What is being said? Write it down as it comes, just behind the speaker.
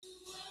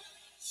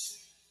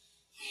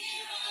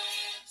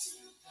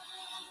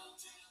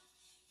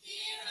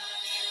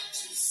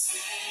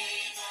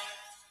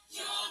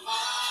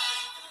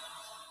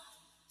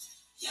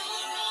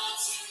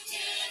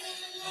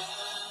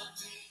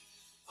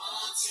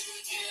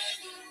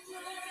Altogether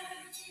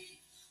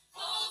worthy,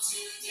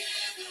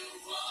 altogether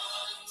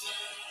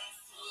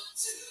wonderful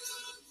to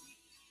me.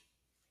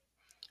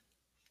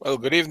 Well,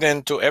 good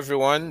evening to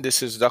everyone.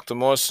 This is Dr.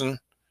 Mawson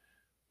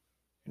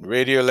in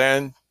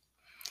Radioland,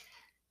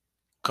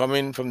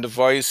 coming from the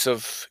voice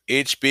of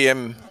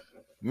HBM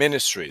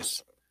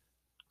Ministries.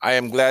 I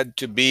am glad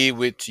to be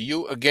with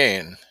you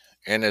again,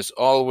 and as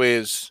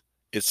always,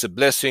 it's a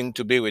blessing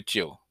to be with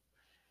you.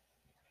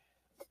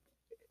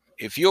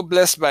 If you're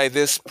blessed by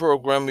this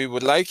program, we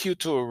would like you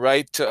to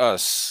write to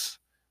us.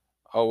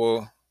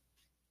 Our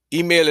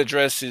email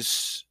address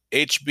is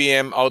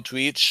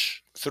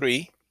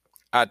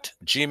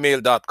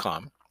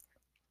hbmoutreach3@gmail.com,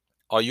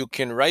 or you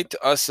can write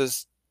to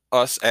us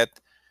at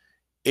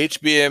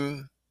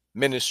HBM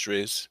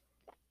Ministries,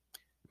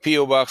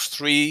 P.O. Box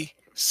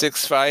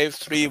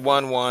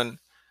 365311,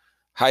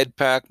 Hyde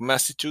Park,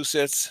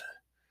 Massachusetts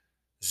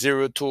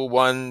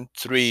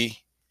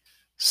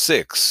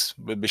 02136.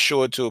 We'll be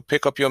sure to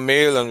pick up your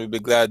mail and we'll be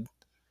glad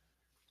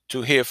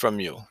to hear from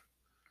you.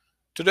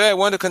 Today I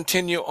want to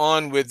continue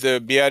on with the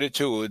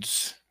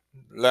Beatitudes.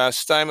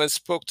 Last time I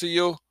spoke to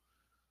you,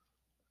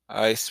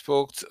 I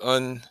spoke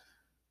on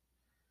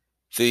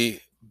the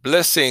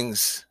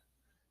blessings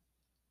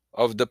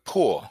of the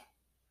poor.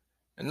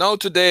 And now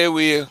today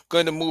we're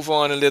going to move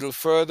on a little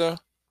further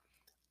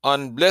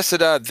on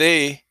blessed are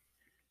they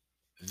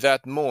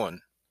that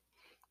mourn.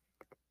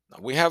 Now,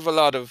 we have a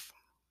lot of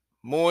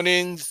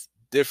mournings,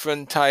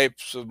 different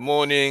types of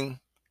mourning.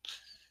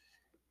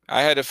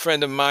 I had a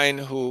friend of mine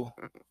who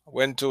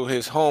went to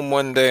his home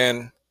one day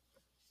and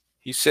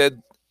he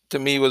said to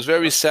me he was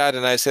very sad,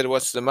 and I said,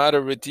 "What's the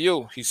matter with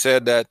you?" He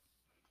said that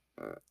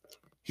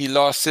he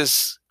lost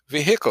his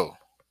vehicle.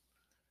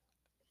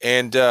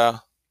 And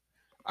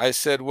I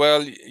said,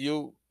 "Well,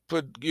 you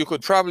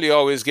could probably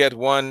always get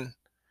one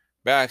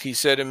back." He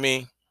said to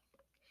me,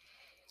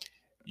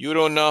 "You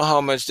don't know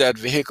how much that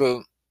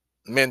vehicle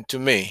meant to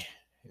me."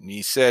 And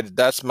he said,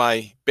 "That's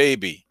my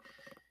baby."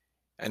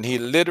 And he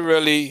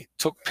literally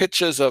took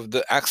pictures of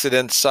the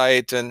accident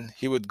site, and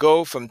he would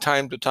go from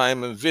time to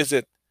time and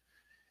visit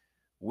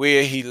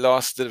where he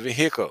lost the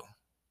vehicle.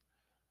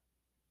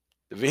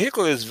 The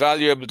vehicle is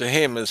valuable to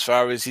him as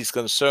far as he's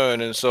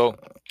concerned, and so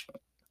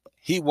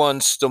he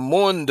wants to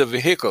mourn the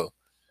vehicle.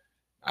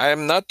 I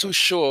am not too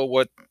sure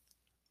what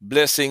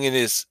blessing it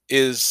is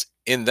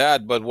in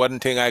that, but one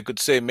thing I could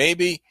say,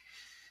 maybe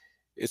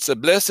it's a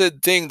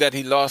blessed thing that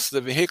he lost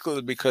the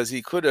vehicle, because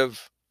he could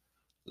have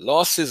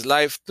lost his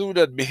life through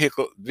that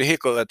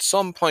vehicle at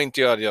some point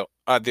or the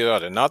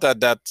other. Not at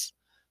that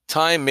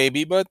time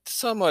maybe, but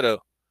some other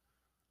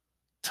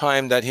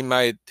time that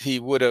he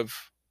would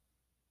have,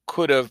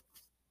 could have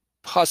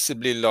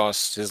possibly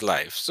lost his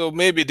life. So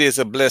maybe there's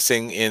a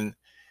blessing in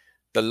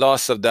the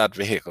loss of that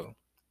vehicle.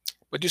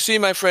 But you see,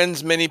 my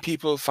friends, many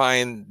people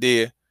find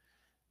the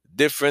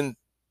different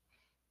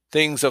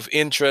things of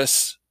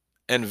interest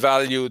and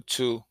value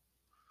to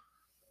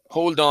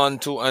hold on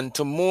to and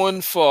to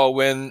mourn for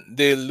when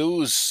they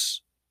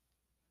lose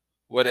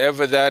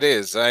whatever that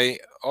is. I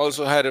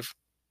also had a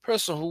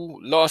person who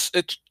lost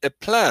a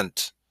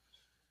plant,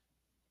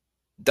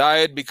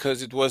 died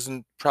because it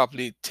wasn't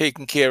properly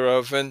taken care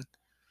of, and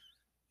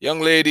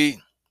young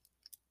lady,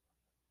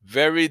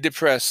 very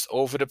depressed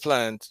over the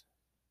plant,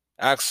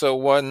 asked her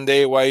one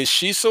day, why is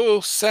she so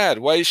sad?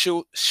 Why is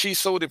she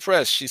so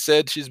depressed? She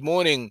said she's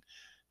mourning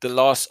the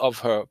loss of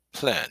her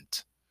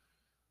plant.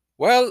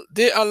 Well,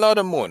 there are a lot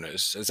of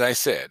mourners, as I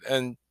said,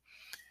 and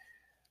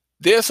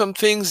there are some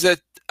things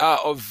that are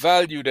of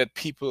value that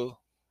people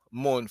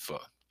mourn for.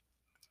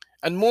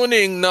 And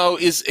mourning now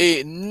is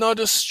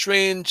another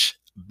strange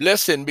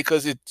blessing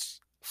because it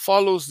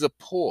follows the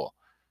poor.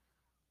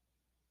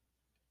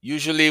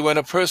 Usually, when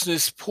a person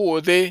is poor,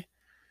 they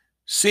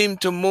seem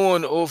to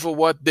mourn over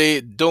what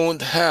they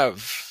don't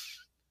have.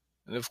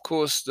 And of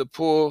course, the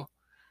poor,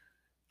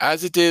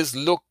 as it is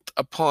looked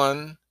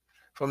upon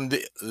from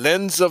the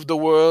lens of the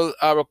world,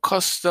 are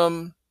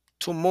accustomed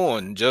to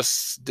mourn.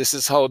 Just this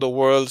is how the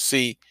world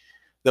see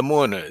the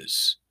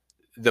mourners,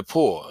 the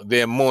poor,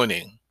 they're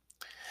mourning.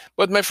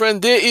 But my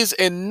friend, there is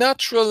a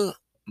natural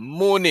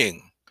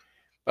mourning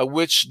by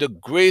which the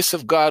grace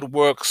of God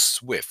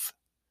works with,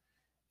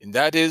 and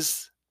that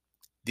is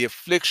the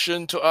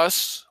affliction to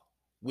us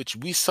which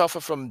we suffer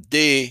from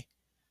day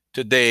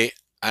to day,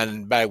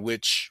 and by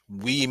which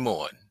we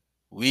mourn.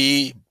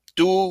 We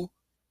do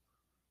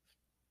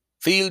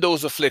feel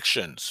those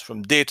afflictions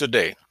from day to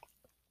day.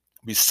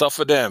 We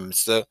suffer them.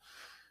 It's the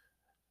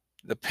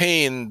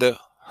pain, the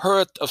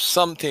hurt of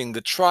something,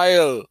 the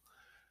trial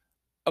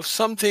of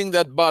something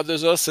that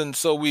bothers us, and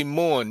so we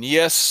mourn.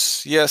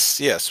 Yes, yes,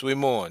 yes, we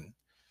mourn.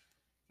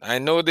 I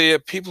know there are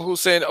people who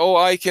say, "Oh,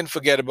 I can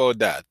forget about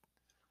that."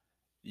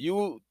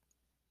 You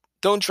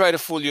don't try to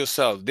fool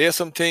yourself. There are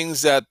some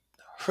things that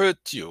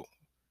hurt you,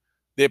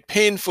 they're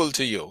painful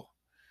to you,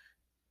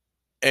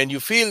 and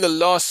you feel the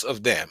loss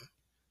of them,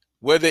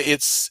 whether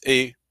it's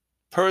a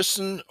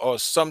person or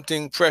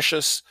something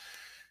precious,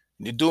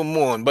 you do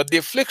mourn. But the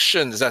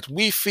afflictions that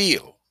we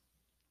feel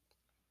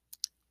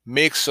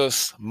makes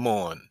us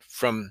mourn.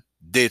 from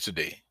day to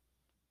day.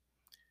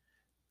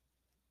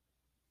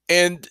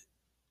 And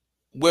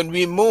when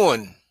we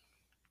mourn,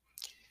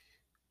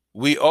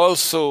 we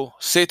also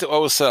say to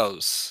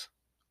ourselves,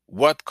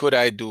 what could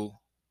I do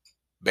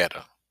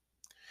better?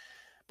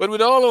 But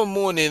with all our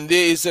mourning,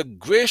 there is a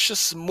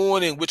gracious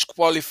mourning which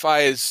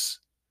qualifies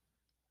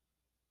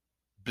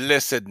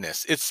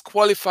blessedness.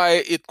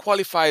 It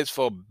qualifies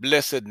for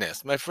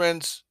blessedness. My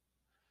friends,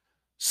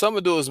 some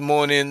of those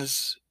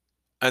mournings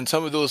and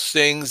some of those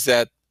things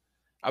that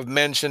I've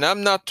mentioned,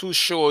 I'm not too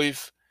sure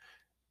if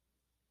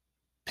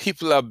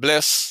people are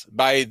blessed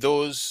by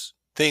those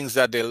things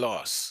that they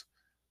lost.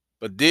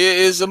 But there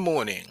is a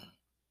mourning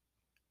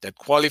that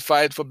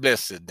qualified for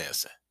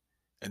blessedness.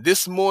 And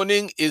this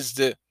mourning is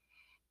the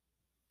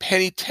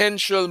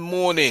penitential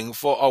mourning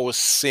for our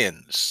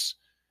sins.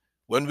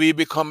 When we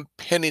become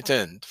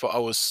penitent for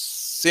our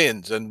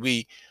sins and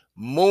we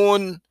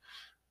mourn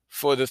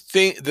for the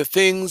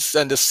things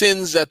and the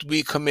sins that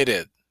we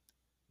committed,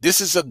 this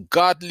is a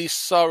godly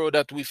sorrow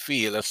that we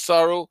feel, a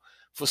sorrow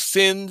for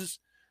sins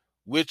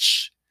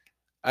which,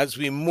 as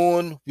we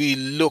mourn, we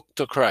look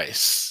to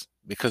Christ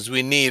because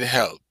we need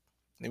help.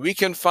 And we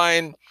can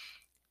find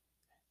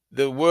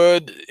the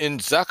word in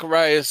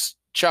Zechariah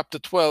chapter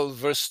 12,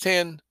 verse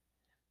 10,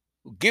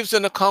 gives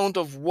an account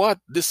of what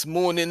this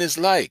mourning is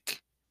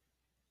like.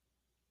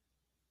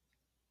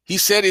 He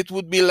said it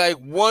would be like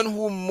one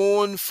who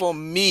mourned for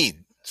me,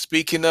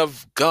 speaking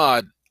of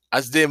God,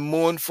 as they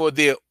mourn for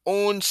their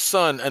own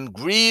son and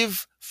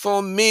grieve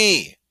for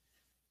me.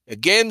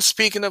 Again,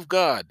 speaking of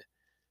God,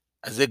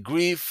 as they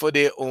grieve for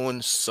their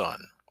own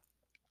son.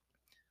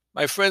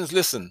 My friends,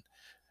 listen.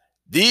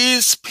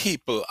 These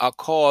people are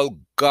called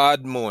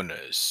God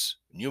mourners.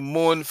 You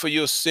mourn for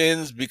your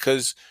sins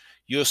because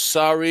you're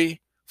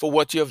sorry for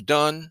what you have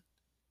done.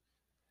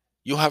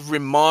 You have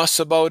remorse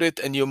about it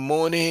and you're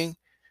mourning.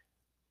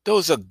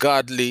 Those are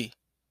godly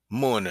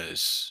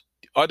mourners.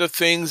 Other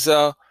things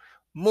are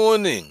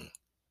mourning,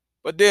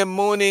 but they're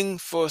mourning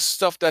for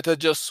stuff that are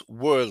just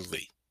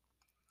worldly.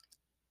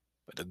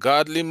 But the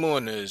godly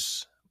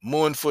mourners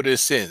mourn for their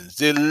sins.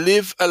 They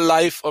live a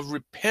life of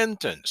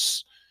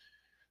repentance.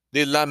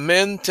 They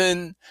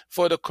lamenting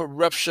for the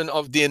corruption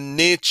of their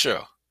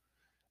nature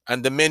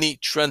and the many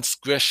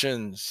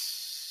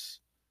transgressions,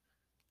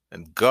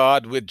 and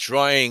God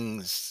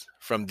withdrawing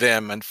from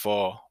them and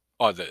for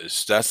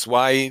others. That's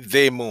why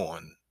they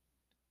mourn.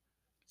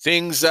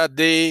 Things that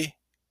they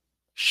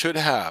should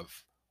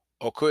have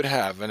or could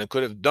have, and it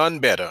could have done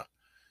better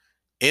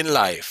in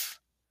life,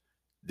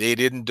 they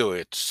didn't do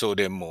it, so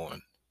they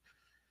mourn.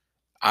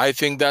 I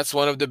think that's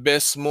one of the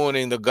best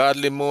mourning, the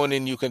godly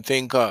mourning you can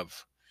think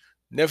of.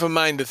 Never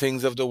mind the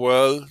things of the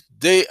world.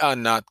 They are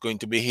not going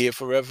to be here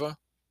forever.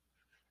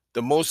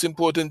 The most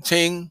important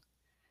thing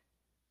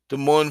to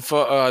mourn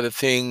for are the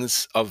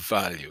things of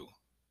value,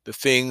 the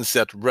things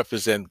that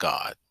represent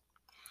God.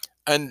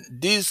 And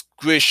these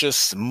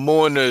gracious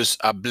mourners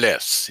are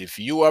blessed. If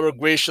you are a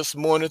gracious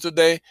mourner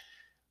today,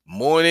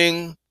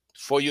 mourning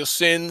for your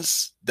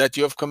sins that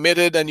you have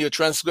committed and your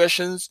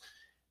transgressions,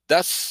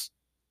 that's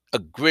a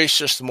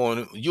gracious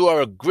mourner. You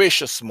are a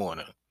gracious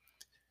mourner.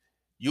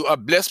 You are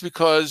blessed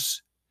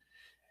because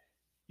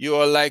you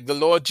are like the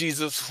Lord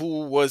Jesus,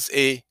 who was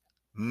a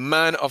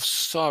man of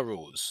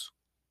sorrows,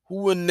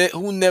 who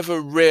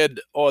never read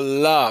or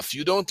laughed.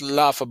 You don't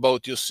laugh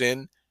about your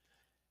sin.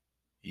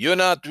 You're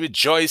not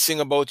rejoicing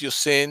about your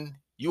sin.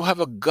 You have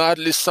a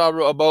godly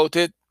sorrow about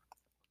it.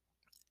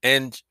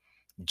 And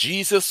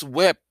Jesus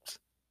wept.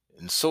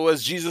 And so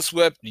as Jesus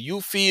wept,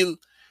 you feel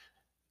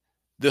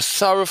the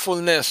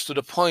sorrowfulness to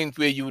the point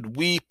where you would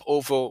weep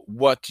over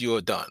what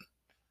you've done.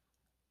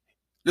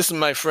 Listen,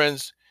 my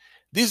friends,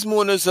 these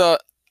mourners are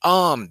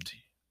armed.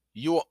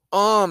 You're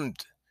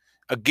armed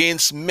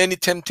against many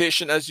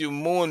temptations as you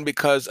mourn,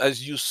 because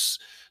as you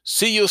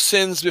see your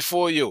sins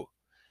before you,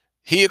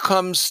 here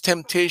comes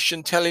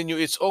temptation telling you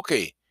it's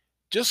okay.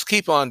 Just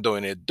keep on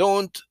doing it.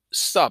 Don't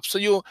stop. So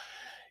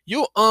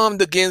you're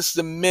armed against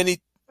the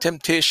many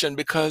temptation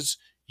because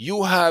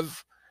you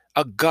have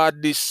a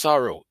godly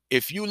sorrow.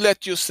 If you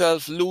let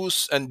yourself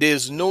loose and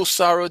there's no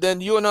sorrow,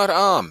 then you're not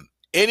armed.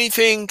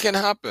 Anything can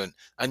happen,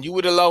 and you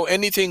would allow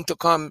anything to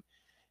come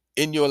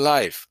in your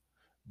life.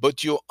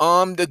 But you're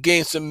armed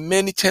against the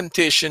many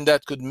temptation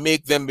that could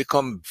make them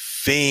become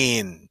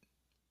vain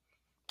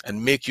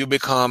and make you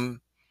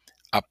become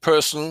a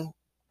person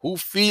who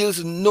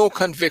feels no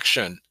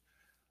conviction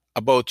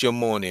about your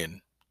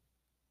mourning.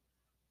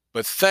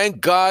 But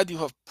thank God you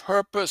have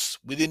purpose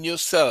within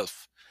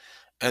yourself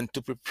and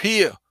to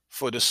prepare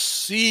for the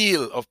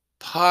seal of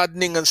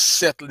pardoning and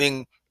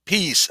settling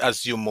peace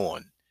as you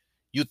mourn.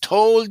 You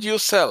told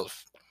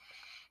yourself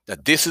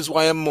that this is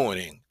why I'm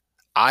mourning.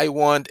 I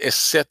want a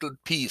settled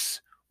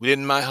peace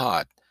within my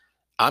heart.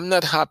 I'm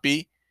not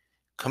happy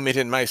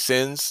committing my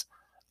sins.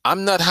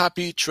 I'm not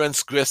happy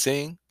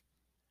transgressing.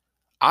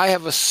 I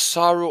have a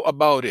sorrow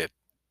about it.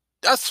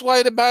 That's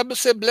why the Bible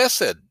said,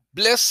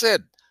 blessed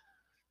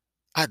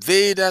are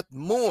they that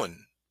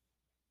mourn.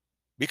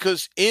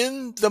 Because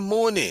in the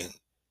mourning,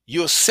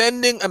 you're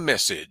sending a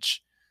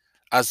message.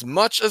 As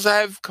much as I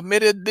have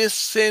committed this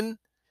sin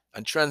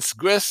and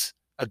transgressed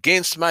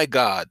against my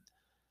God,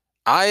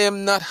 I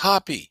am not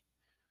happy.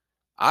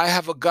 I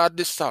have a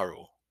godly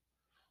sorrow.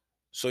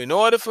 So in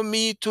order for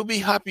me to be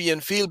happy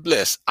and feel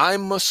blessed, I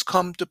must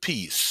come to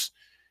peace.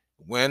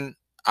 When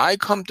I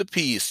come to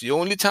peace, the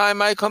only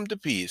time I come to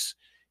peace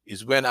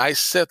is when I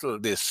settle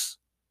this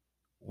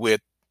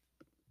with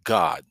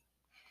God.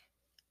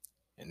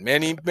 And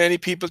many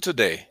people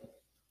today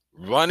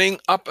running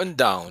up and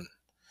down,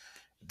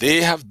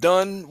 they have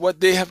done what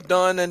they have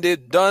done, and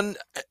they've done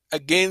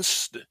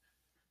against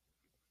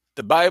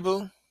the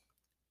Bible,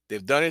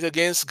 they've done it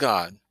against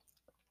God,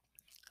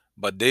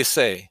 but they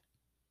say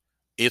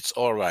it's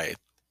all right.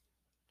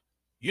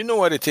 You know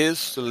what it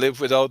is to live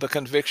without a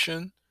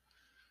conviction?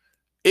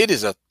 It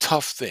is a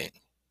tough thing.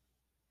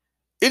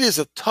 It is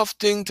a tough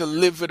thing to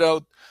live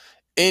without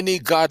any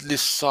godly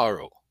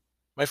sorrow.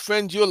 My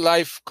friend, your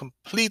life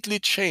completely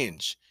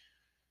changed.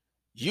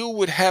 You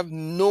would have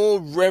no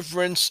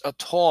reverence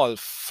at all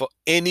for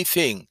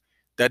anything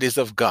that is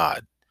of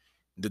God.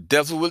 The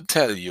devil will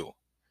tell you,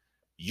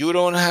 you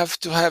don't have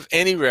to have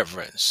any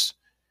reverence.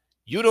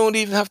 You don't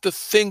even have to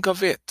think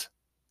of it.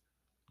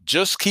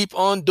 Just keep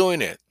on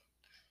doing it.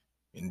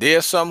 And there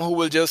are some who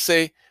will just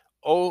say,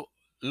 "Oh,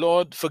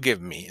 Lord, forgive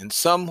me." And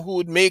some who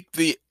would make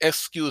the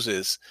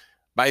excuses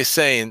by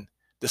saying,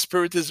 "The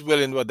spirit is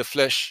willing, but the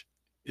flesh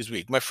is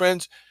weak." My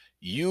friends,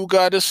 you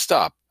got to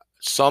stop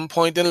at some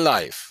point in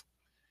life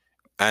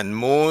and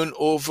mourn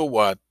over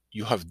what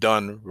you have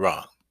done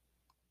wrong.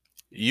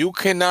 You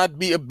cannot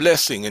be a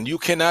blessing, and you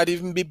cannot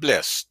even be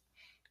blessed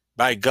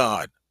by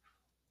God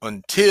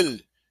until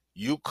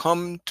you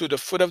come to the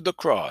foot of the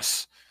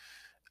cross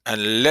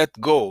and let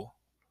go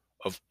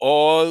of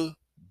all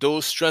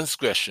those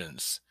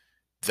transgressions.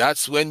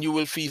 That's when you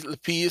will feel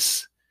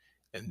peace,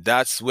 and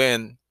that's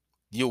when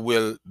you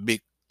will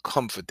be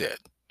comforted.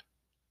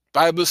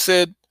 Bible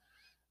said,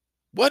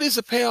 what is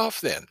the payoff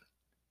then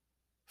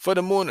for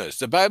the mourners?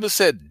 The Bible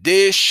said,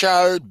 they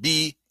shall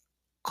be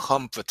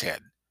comforted.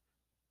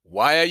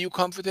 Why are you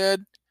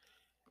comforted?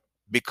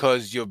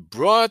 Because you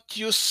brought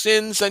your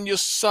sins and your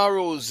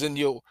sorrows and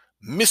your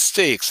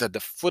mistakes at the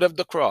foot of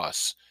the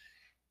cross.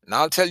 And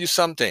I'll tell you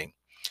something.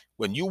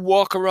 When you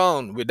walk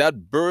around with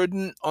that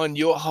burden on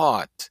your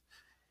heart,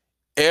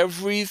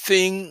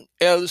 everything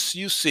else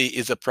you see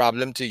is a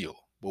problem to you.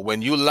 But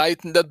when you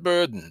lighten that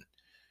burden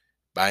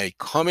by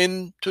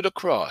coming to the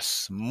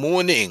cross,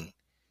 mourning,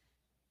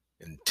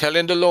 and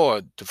telling the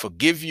Lord to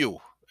forgive you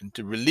and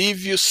to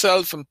relieve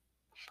yourself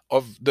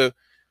of the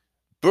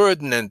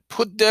burden and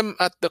put them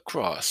at the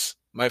cross,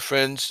 my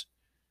friends,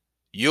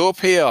 your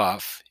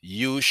payoff,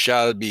 you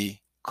shall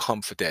be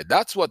comforted.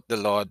 That's what the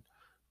Lord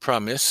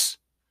promised.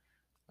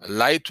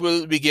 Light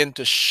will begin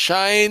to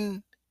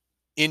shine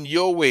in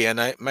your way.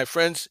 And my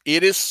friends,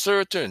 it is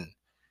certain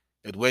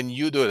that when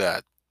you do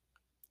that,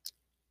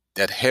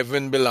 that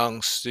heaven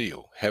belongs to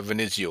you. Heaven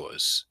is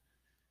yours.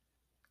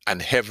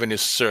 And heaven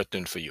is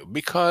certain for you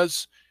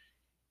because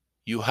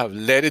you have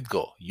let it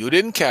go. You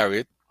didn't carry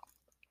it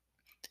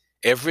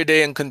every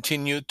day and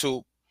continue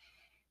to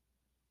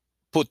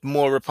put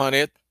more upon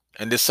it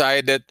and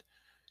decide that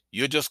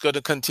you're just going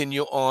to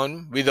continue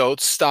on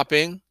without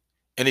stopping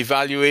and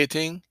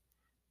evaluating.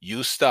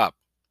 You stop.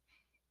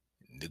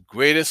 The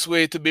greatest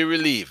way to be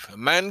relieved, a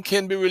man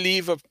can be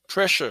relieved of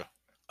pressure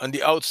on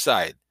the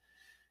outside,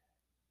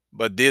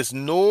 but there's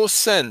no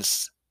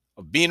sense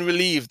of being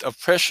relieved of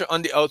pressure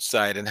on the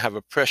outside and have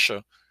a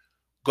pressure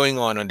going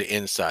on the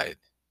inside.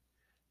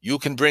 You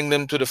can bring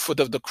them to the foot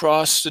of the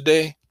cross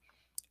today.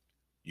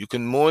 You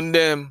can mourn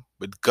them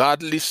with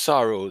godly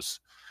sorrows,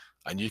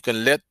 and you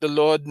can let the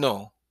Lord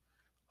know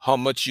how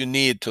much you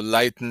need to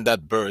lighten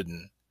that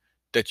burden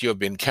that you've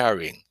been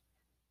carrying.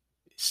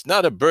 It's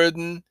not a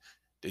burden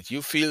that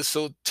you feel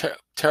so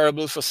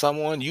terrible for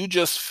someone. You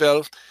just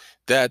felt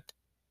that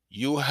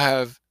you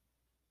have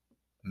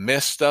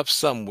messed up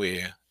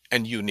somewhere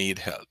and you need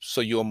help.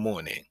 So you're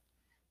mourning.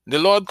 The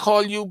Lord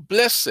called you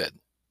blessed.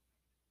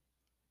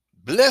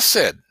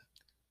 Blessed,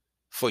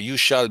 for you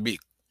shall be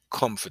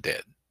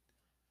comforted.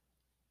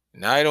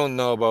 And I don't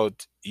know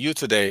about you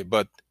today,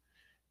 but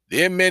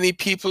there are many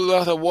people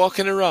that are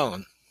walking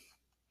around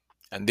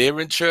and they're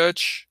in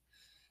church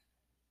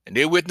and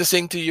they're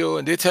witnessing to you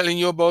and they're telling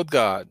you about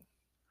God,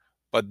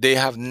 but they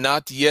have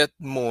not yet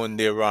mourned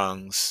their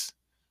wrongs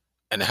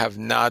and have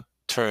not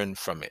turned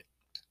from it.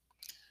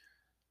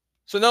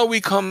 So now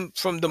we come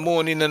from the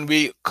mourning and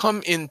we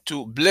come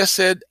into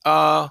blessed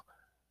are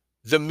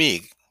the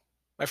meek.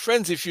 My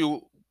friends, if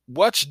you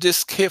watch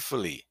this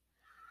carefully,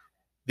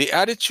 the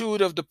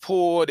attitude of the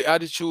poor, the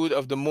attitude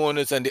of the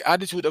mourners, and the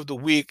attitude of the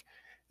weak,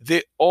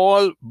 they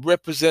all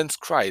represent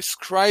Christ.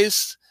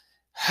 Christ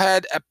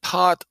had a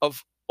part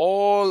of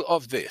all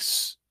of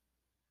this.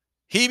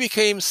 He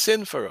became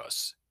sin for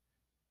us.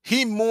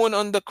 He mourned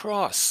on the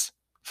cross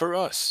for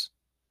us.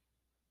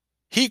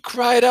 He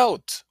cried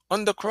out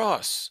on the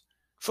cross,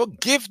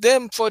 "Forgive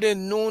them, for they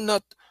know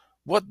not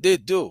what they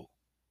do."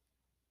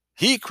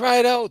 He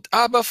cried out,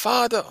 "Abba,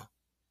 Father."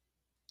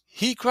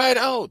 He cried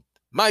out,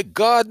 my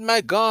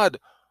God,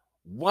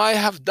 Why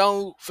have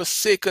thou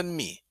forsaken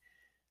me?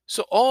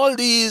 So all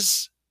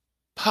these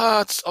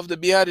parts of the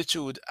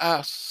Beatitude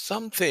are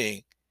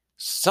something,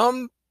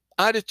 some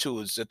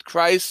attitudes that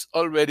Christ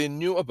already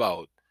knew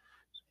about.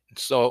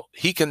 So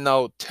he can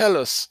now tell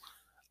us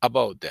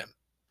about them.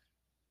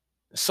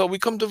 So we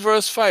come to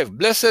verse 5.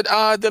 Blessed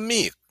are the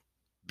meek.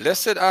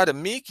 Blessed are the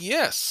meek,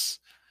 yes.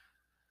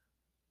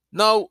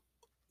 Now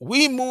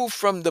we move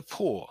from the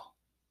poor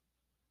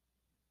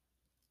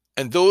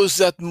and those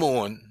that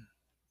mourn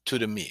to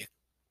the meek.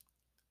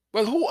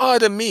 Well, who are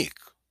the meek?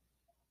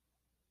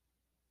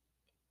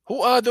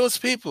 Who are those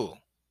people?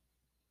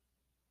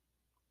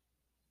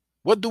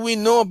 What do we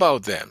know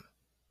about them?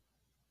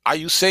 Are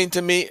you saying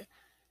to me,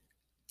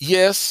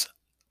 yes,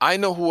 I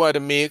know who are the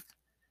meek,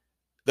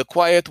 the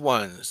quiet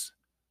ones,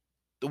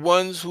 the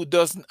ones who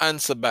doesn't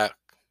answer back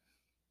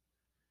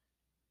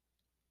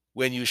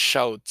when you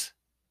shout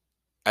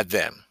at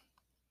them?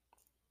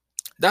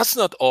 That's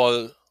not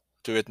all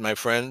to it, my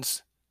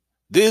friends.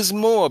 There's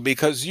more,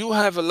 because you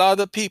have a lot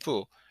of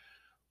people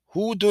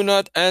who do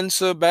not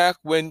answer back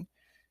when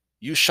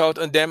you shout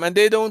at them, and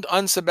they don't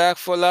answer back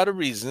for a lot of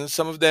reasons.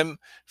 Some of them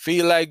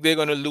feel like they're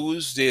going to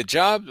lose their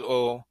job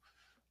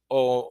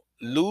or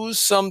lose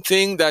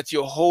something that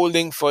you're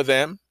holding for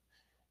them.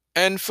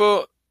 And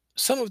for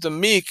some of the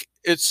meek,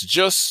 it's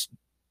just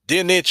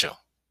their nature.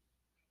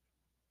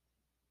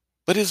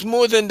 But it's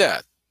more than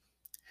that.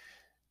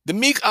 The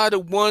meek are the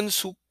ones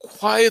who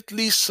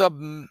quietly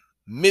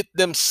submit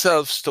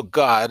themselves to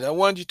God. I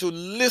want you to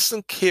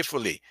listen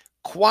carefully.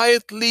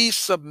 Quietly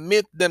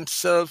submit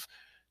themselves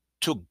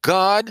to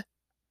God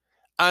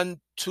and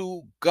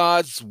to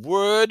God's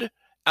word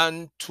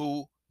and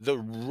to the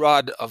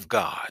rod of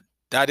God.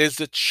 That is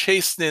the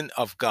chastening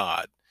of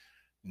God.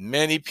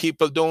 Many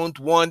people don't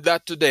want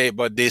that today,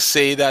 but they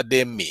say that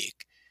they're meek.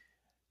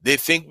 They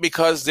think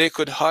because they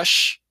could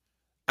hush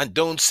and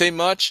don't say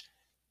much,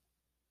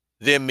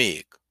 they're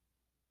meek.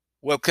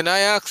 Well, can I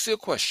ask you a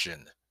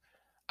question?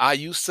 Are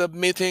you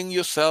submitting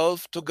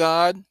yourself to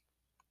God?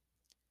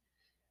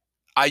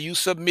 Are you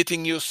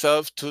submitting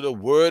yourself to the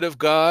word of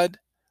God?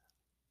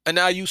 And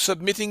are you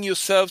submitting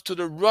yourself to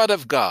the rod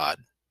of God?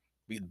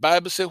 The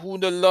Bible says, who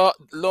the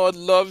Lord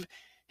love,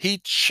 he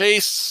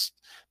chased.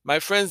 My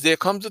friends, there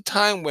comes a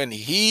time when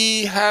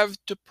he have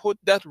to put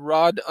that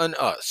rod on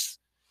us.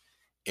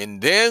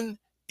 And then,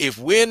 if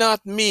we're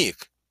not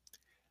meek,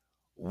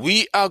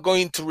 we are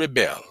going to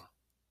rebel.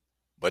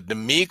 But the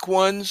meek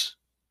ones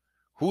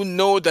who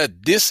know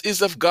that this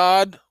is of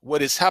God,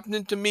 what is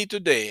happening to me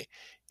today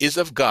is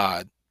of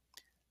God,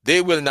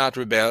 they will not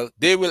rebel.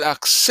 They will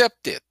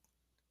accept it,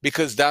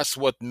 because that's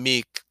what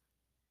meek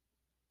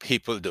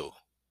people do.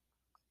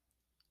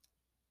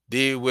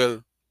 They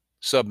will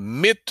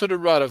submit to the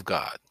rod of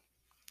God.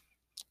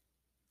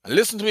 And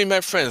listen to me,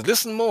 my friends,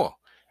 listen more.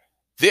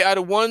 They are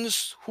the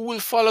ones who will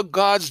follow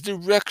God's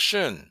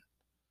direction.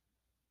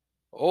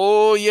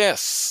 Oh,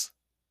 yes.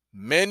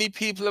 Many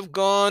people have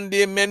gone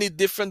their many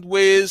different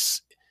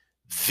ways,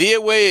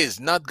 their ways,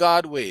 not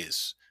God's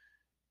ways.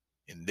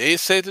 And they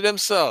say to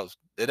themselves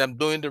that I'm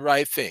doing the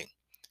right thing.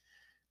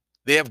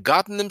 They have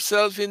gotten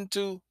themselves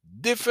into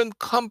different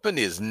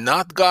companies,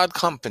 not God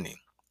company.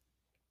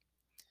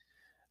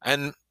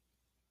 And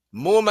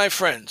more, my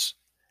friends,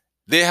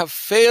 they have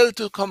failed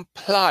to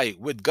comply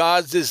with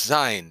God's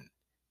design,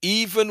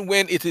 even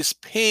when it is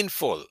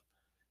painful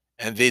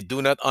and they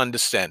do not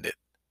understand it.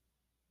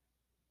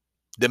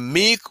 The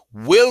meek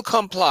will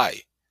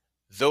comply.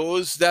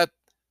 Those that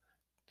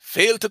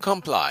fail to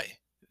comply,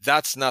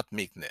 that's not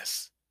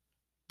meekness.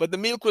 But the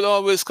meek will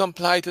always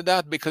comply to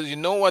that, because you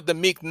know what the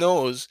meek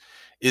knows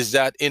is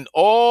that in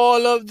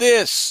all of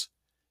this,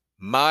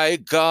 my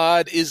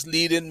God is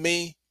leading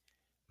me.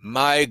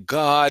 My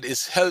God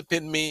is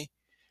helping me.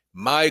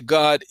 My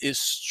God is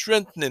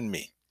strengthening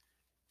me.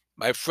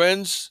 My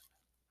friends,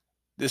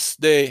 this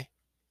day,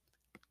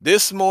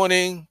 this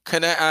morning,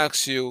 can I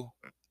ask you,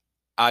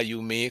 are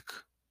you meek?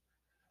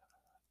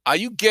 Are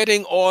you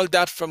getting all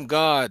that from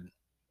God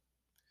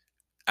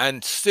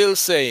and still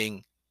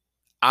saying,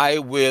 I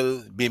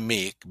will be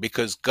meek,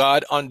 because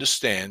God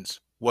understands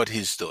what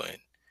he's doing?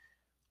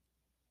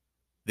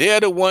 They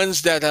are the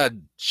ones that are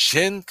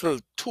gentle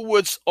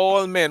towards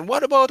all men.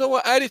 What about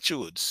our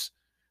attitudes?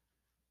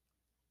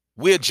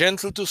 We're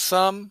gentle to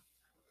some,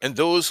 and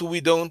those who we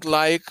don't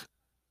like,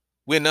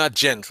 we're not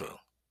gentle.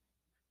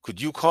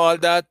 Could you call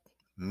that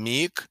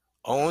meek?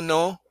 Oh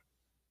no,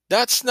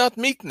 that's not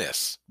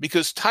meekness,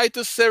 because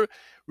Titus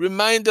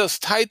remind us,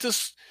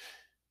 Titus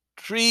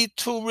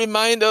 3:2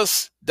 remind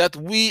us that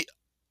we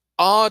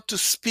are to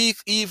speak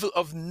evil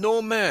of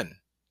no man.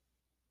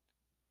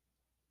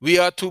 We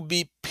are to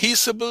be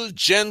peaceable,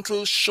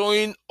 gentle,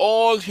 showing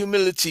all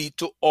humility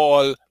to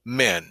all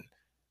men.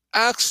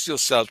 Ask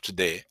yourself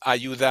today, are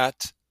you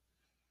that?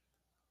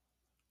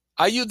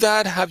 Are you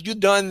that? Have you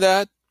done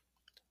that?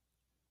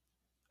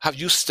 Have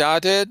you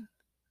started?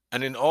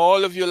 And in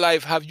all of your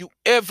life, have you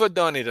ever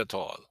done it at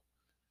all?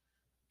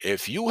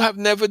 If you have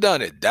never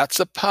done it, that's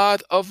a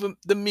part of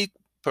the meek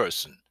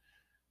person.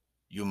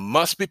 You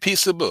must be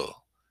peaceable.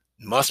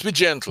 must be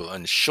gentle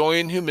and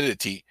showing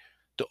humility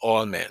to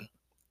all men.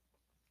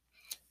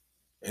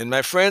 And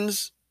my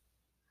friends,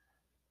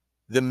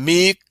 the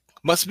meek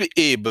must be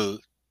able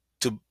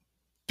to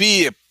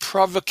bear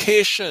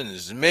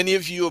provocations. Many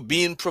of you are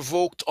being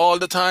provoked all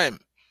the time.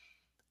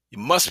 You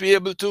must be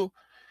able to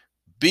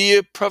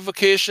bear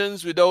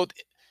provocations without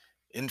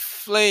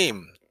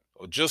inflame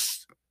or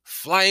just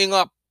flying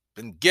up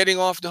and getting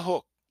off the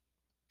hook.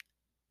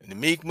 And the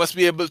meek must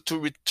be able to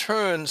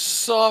return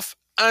soft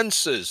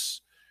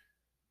answers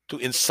to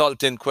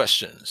insulting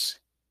questions.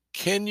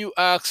 Can you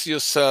ask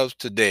yourself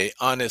today,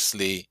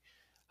 honestly,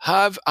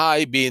 have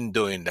I been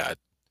doing that?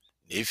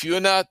 If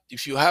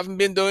you haven't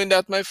been doing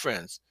that, my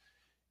friends,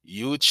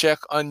 you check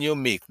on your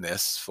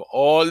meekness for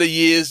all the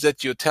years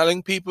that you're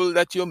telling people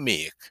that you're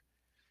meek.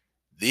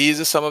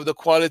 These are some of the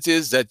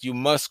qualities that you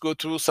must go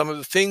through, some of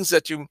the things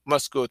that you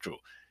must go through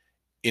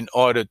in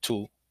order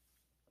to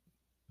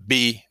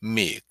be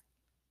meek.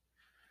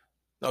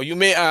 Now, you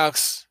may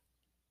ask,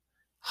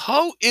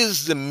 how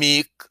is the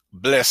meek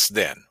blessed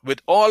then?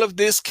 With all of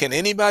this, can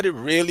anybody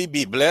really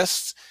be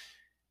blessed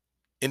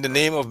in the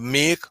name of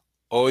meek?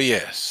 Oh,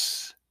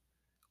 yes.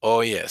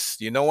 Oh, yes.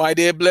 You know why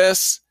they're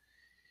blessed?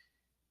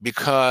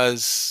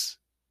 Because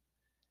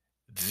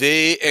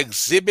they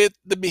exhibit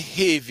the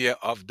behavior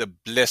of the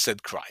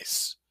blessed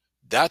Christ.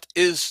 That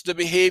is the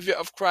behavior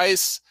of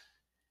Christ.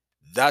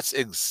 That's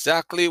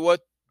exactly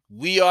what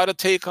we ought to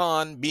take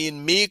on,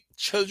 being meek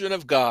children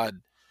of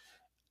God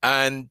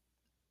and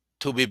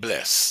to be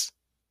blessed.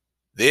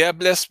 They are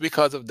blessed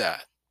because of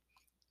that.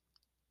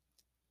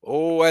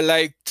 Oh, I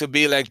like to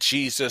be like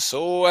Jesus.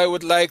 Oh, I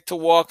would like to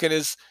walk in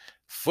his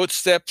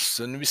footsteps.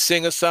 And we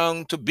sing a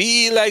song, to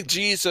be like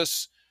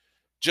Jesus,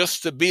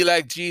 just to be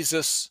like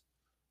Jesus.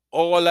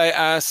 All I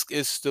ask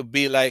is to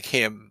be like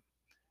him.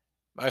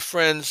 My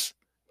friends,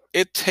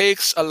 it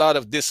takes a lot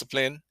of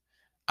discipline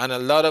and a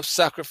lot of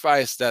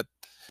sacrifice, that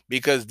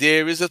because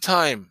there is a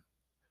time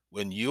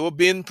when you're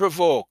being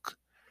provoked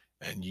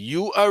and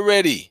you are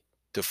ready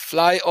to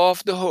fly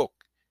off the hook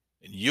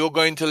and you're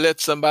going to let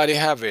somebody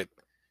have it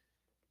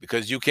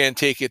because you can't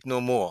take it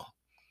no more.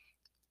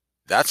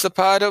 That's a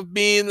part of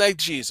being like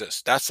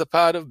Jesus. That's a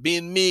part of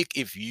being meek.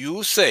 If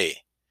you say,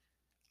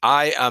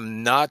 I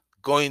am not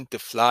going to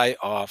fly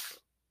off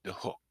the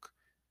hook,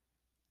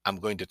 I'm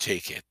going to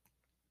take it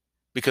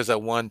because I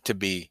want to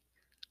be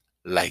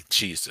like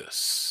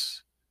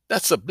Jesus.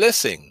 That's a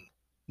blessing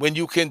when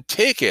you can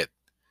take it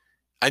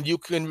and you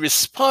can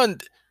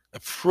respond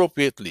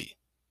appropriately.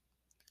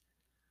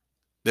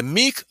 The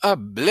meek are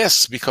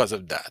blessed because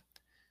of that.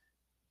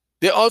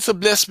 They're also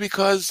blessed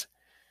because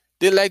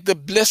they're like the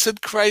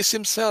blessed Christ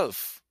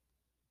himself,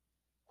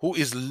 who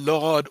is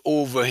Lord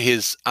over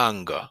his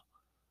anger,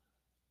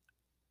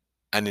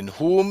 and in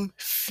whom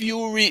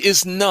fury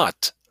is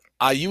not.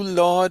 Are you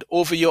Lord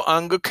over your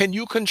anger? Can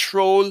you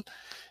control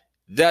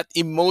that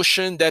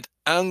emotion, that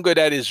anger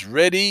that is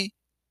ready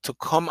to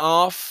come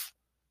off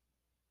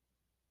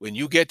when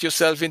you get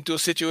yourself into a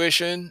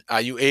situation?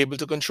 Are you able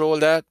to control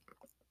that?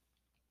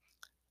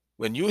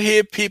 When you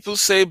hear people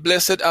say,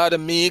 blessed are the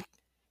meek,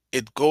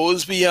 it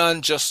goes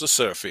beyond just the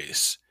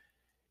surface.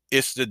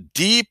 It's the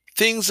deep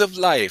things of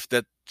life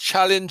that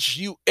challenge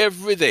you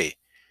every day,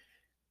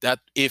 that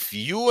if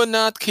you are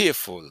not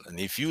careful and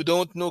if you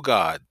don't know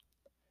God,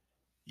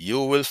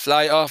 you will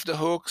fly off the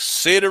hook,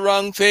 say the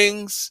wrong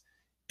things,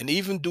 and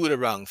even do the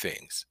wrong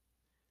things.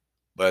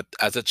 But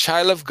as a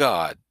child of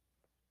God,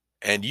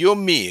 and you're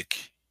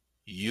meek,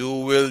 you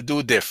will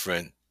do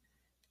different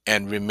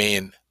and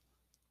remain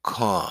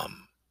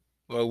calm.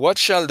 Well, what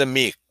shall the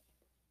meek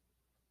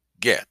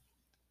get?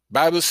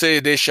 Bible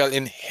says they shall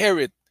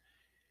inherit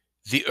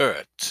the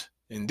earth.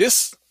 And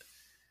this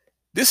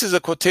is a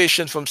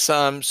quotation from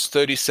Psalms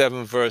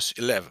 37 verse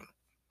 11.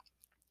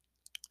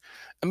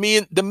 I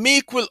mean, the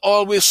meek will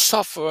always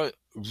suffer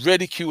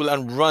ridicule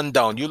and run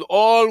down. You'll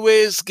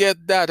always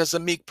get that as a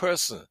meek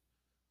person.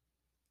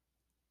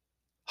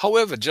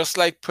 However, just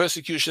like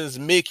persecutions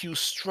make you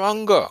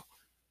stronger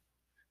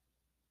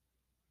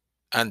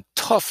and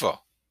tougher,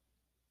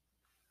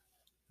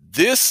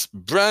 this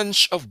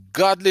branch of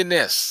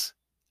godliness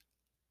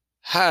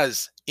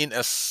has in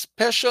a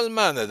special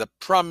manner the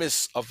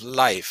promise of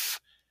life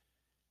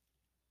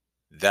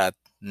that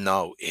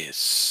now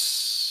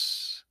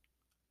is.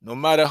 No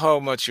matter how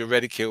much you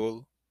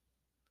ridicule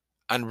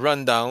and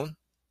run down,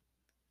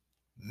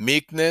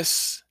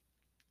 meekness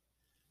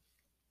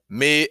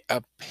may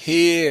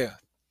appear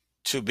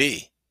to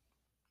be,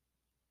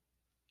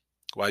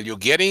 while you're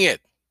getting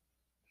it,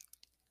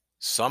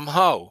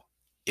 somehow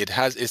it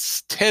has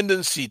its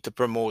tendency to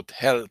promote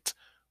health,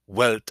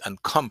 wealth,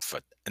 and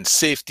comfort and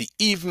safety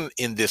even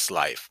in this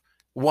life.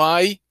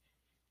 Why?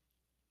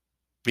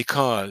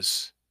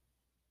 Because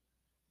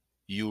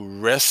you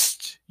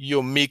rest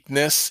your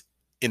meekness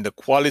in the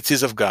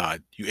qualities of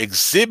God. You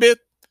exhibit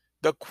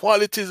the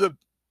qualities of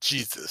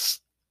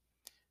Jesus.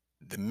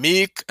 The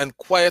meek and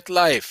quiet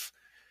life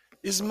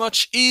is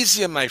much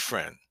easier, my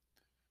friend.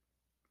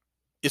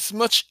 It's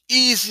much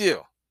easier.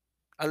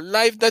 A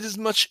life that is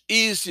much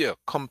easier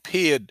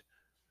compared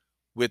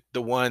with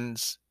the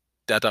ones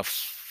that are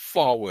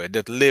forward,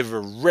 that live a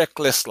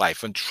reckless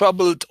life and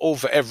troubled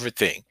over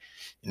everything,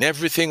 and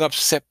everything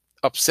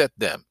upset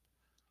them.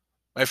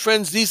 My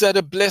friends, these are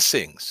the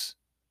blessings.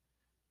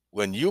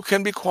 When you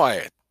can be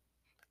quiet,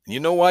 and you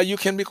know why you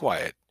can be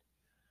quiet?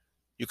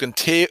 You can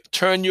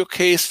turn your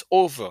case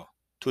over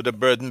to the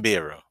burden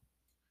bearer.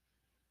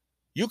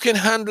 You can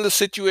handle the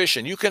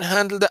situation. You can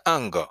handle the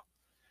anger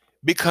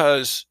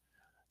because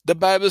the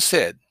Bible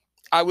said,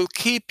 I will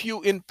keep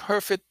you in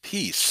perfect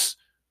peace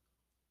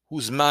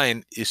whose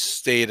mind is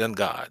stayed on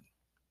God.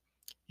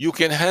 You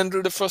can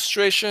handle the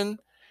frustration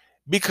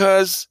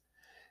because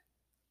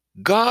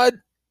God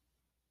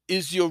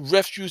is your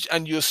refuge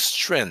and your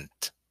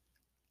strength,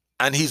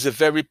 and He's a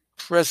very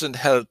present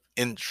help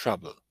in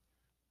trouble.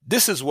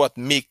 This is what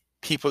meek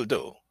people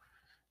do.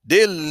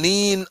 They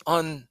lean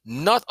on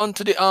not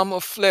unto the arm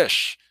of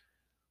flesh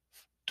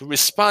to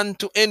respond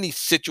to any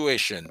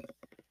situation.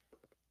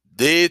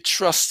 They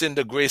trust in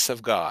the grace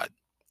of God,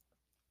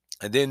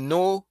 and they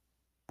know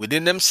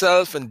within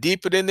themselves and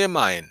deep within their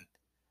mind,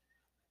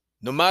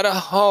 no matter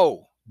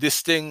how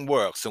this thing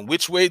works and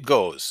which way it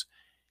goes,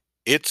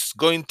 it's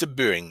going to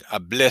bring a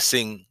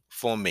blessing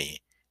for me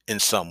in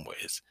some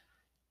ways.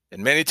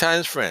 And many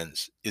times,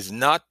 friends, it's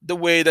not the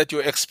way that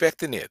you're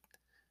expecting it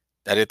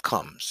that it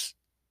comes,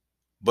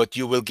 but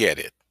you will get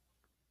it.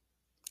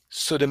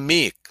 So the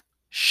meek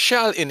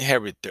shall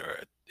inherit the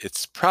earth.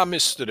 It's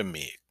promised to the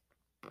meek.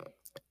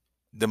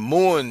 The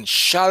mourn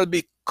shall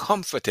be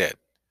comforted.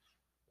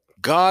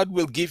 God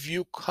will give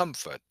you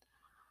comfort,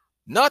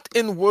 not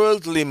in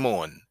worldly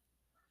mourn,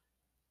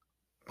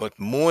 but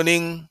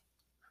mourning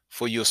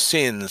for your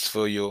sins,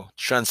 for your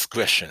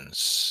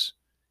transgressions.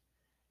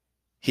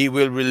 He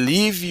will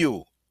relieve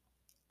you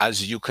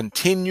as you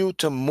continue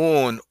to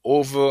mourn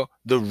over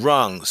the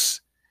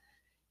wrongs.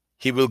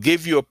 He will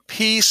give you a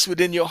peace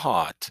within your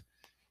heart,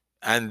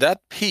 and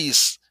that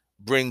peace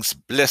brings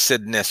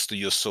blessedness to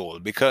your soul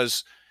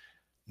because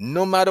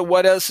no matter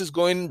what else is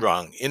going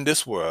wrong in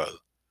this world,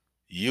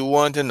 you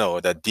want to know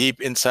that deep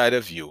inside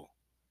of you,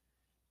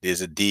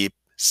 there's a deep,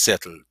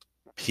 settled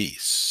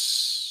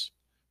peace.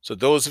 So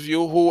those of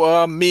you who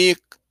are meek,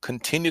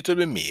 continue to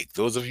be meek.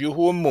 Those of you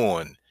who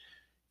mourn,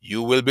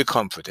 you will be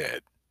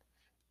comforted,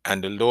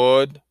 and the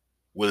Lord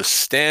will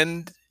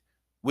stand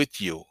with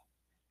you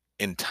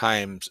in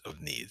times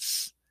of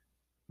needs.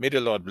 May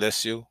the Lord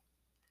bless you.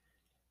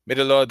 May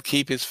the Lord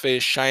keep His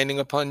face shining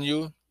upon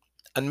you,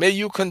 and may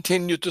you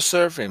continue to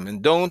serve Him.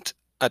 And don't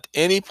at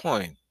any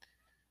point,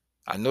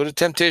 I know the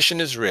temptation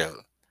is real,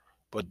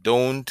 but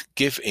don't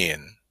give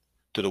in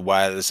to the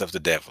wiles of the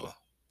devil.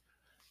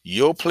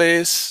 Your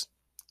place,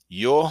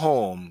 your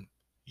home,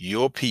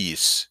 your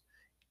peace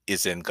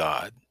is in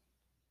God.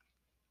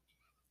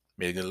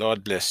 May the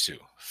Lord bless you.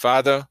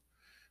 Father,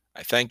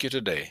 I thank you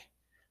today.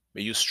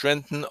 May you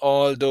strengthen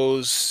all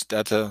those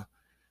that are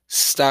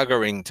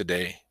staggering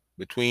today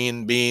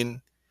between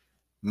being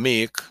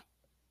meek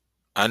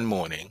and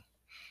mourning.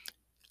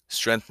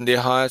 Strengthen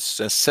their hearts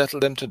and settle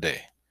them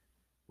today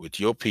with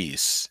your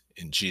peace.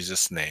 In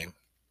Jesus' name,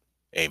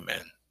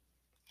 amen.